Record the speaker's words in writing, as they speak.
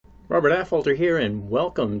Robert Affolter here, and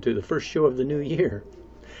welcome to the first show of the new year.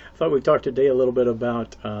 I thought we'd talk today a little bit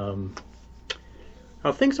about how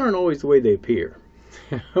things aren't always the way they appear.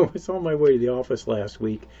 I was on my way to the office last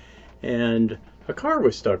week, and a car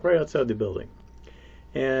was stuck right outside the building.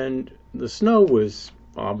 And the snow was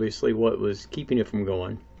obviously what was keeping it from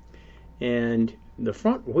going. And the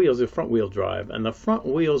front wheels, front wheel drive, and the front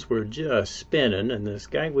wheels were just spinning, and this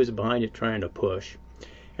guy was behind it trying to push.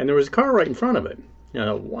 And there was a car right in front of it.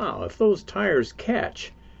 Now, wow, if those tires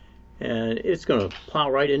catch, and it's going to plow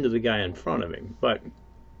right into the guy in front of him. But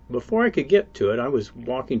before I could get to it, I was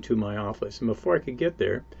walking to my office, and before I could get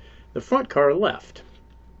there, the front car left.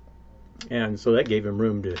 And so that gave him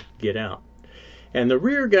room to get out. And the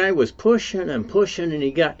rear guy was pushing and pushing, and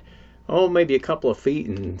he got, maybe a couple of feet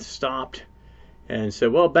and stopped and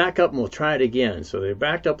said, well, back up and we'll try it again. So they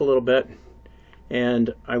backed up a little bit.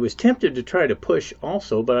 And I was tempted to try to push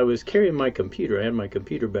also, but I was carrying my computer. I had my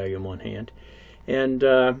computer bag in one hand. And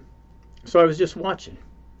so I was just watching.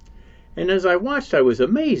 And as I watched, I was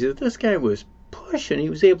amazed that this guy was pushing. He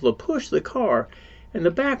was able to push the car, and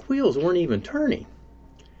the back wheels weren't even turning.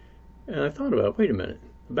 And I thought about, wait a minute,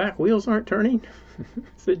 the back wheels aren't turning? I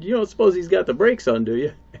said, you don't suppose he's got the brakes on, do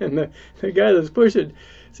you? And the guy that was pushing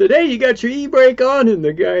said, hey, you got your e-brake on? And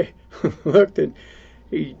the guy looked, and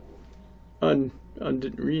he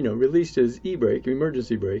released his e-brake,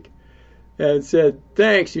 emergency brake, and said,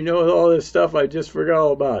 thanks, with all this stuff, I just forgot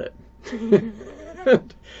all about it.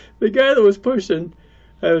 The guy that was pushing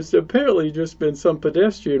has apparently just been some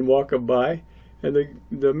pedestrian walking by, and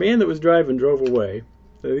the man that was driving drove away.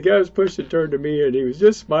 And the guy who was pushing turned to me, and he was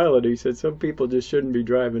just smiling. He said, some people just shouldn't be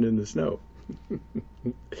driving in the snow. Now,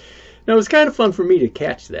 it was kind of fun for me to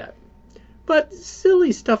catch that. But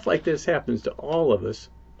silly stuff like this happens to all of us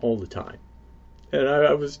all the time. And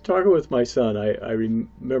I was talking with my son. I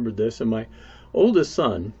remembered this, and my oldest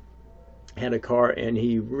son had a car, and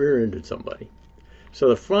he rear-ended somebody. So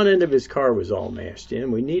the front end of his car was all mashed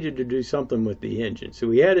in. We needed to do something with the engine. So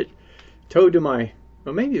we had it towed to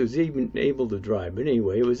maybe it was even able to drive, but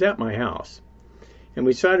anyway, it was at my house. And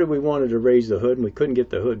we decided we wanted to raise the hood, and we couldn't get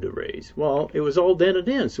the hood to raise. Well, it was all dented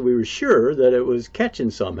in, so we were sure that it was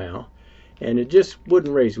catching somehow, and it just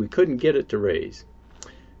wouldn't raise. We couldn't get it to raise.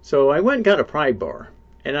 So I went and got a pry bar,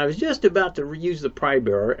 and I was just about to use the pry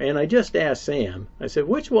bar, and I just asked Sam, I said,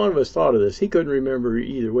 which one of us thought of this? He couldn't remember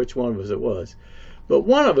either which one of us it was. But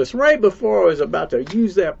one of us, right before I was about to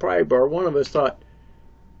use that pry bar, one of us thought,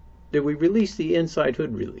 did we release the inside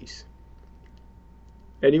hood release?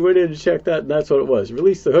 And he went in to check that, and that's what it was.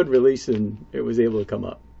 Release the hood release, and it was able to come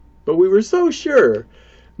up. But we were so sure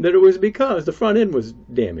that it was because the front end was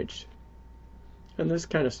damaged. And this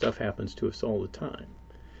kind of stuff happens to us all the time.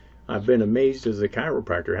 I've been amazed as a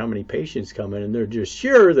chiropractor how many patients come in and they're just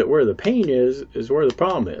sure that where the pain is where the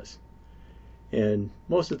problem is. And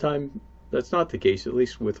most of the time, that's not the case, at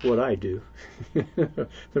least with what I do.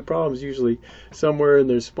 The problem's usually somewhere in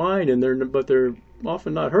their spine, but they're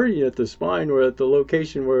often not hurting at the spine or at the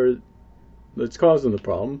location where that's causing the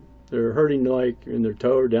problem. They're hurting like in their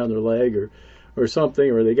toe or down their leg or something,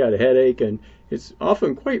 or they got a headache, and it's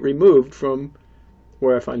often quite removed from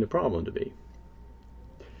where I find the problem to be.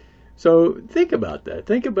 So think about that.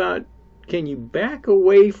 Think about, can you back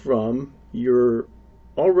away from your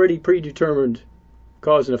already predetermined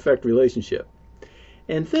cause and effect relationship?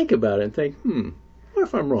 And think about it and think, what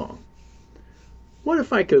if I'm wrong? What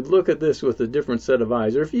if I could look at this with a different set of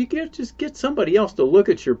eyes? Or if you just get somebody else to look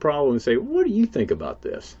at your problem and say, what do you think about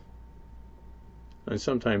this? And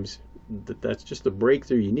sometimes that's just the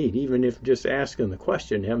breakthrough you need. Even if just asking the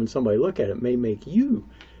question, having somebody look at it may make you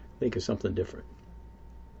think of something different.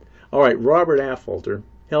 All right, Robert Affolter,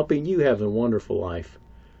 helping you have a wonderful life.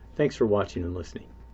 Thanks for watching and listening.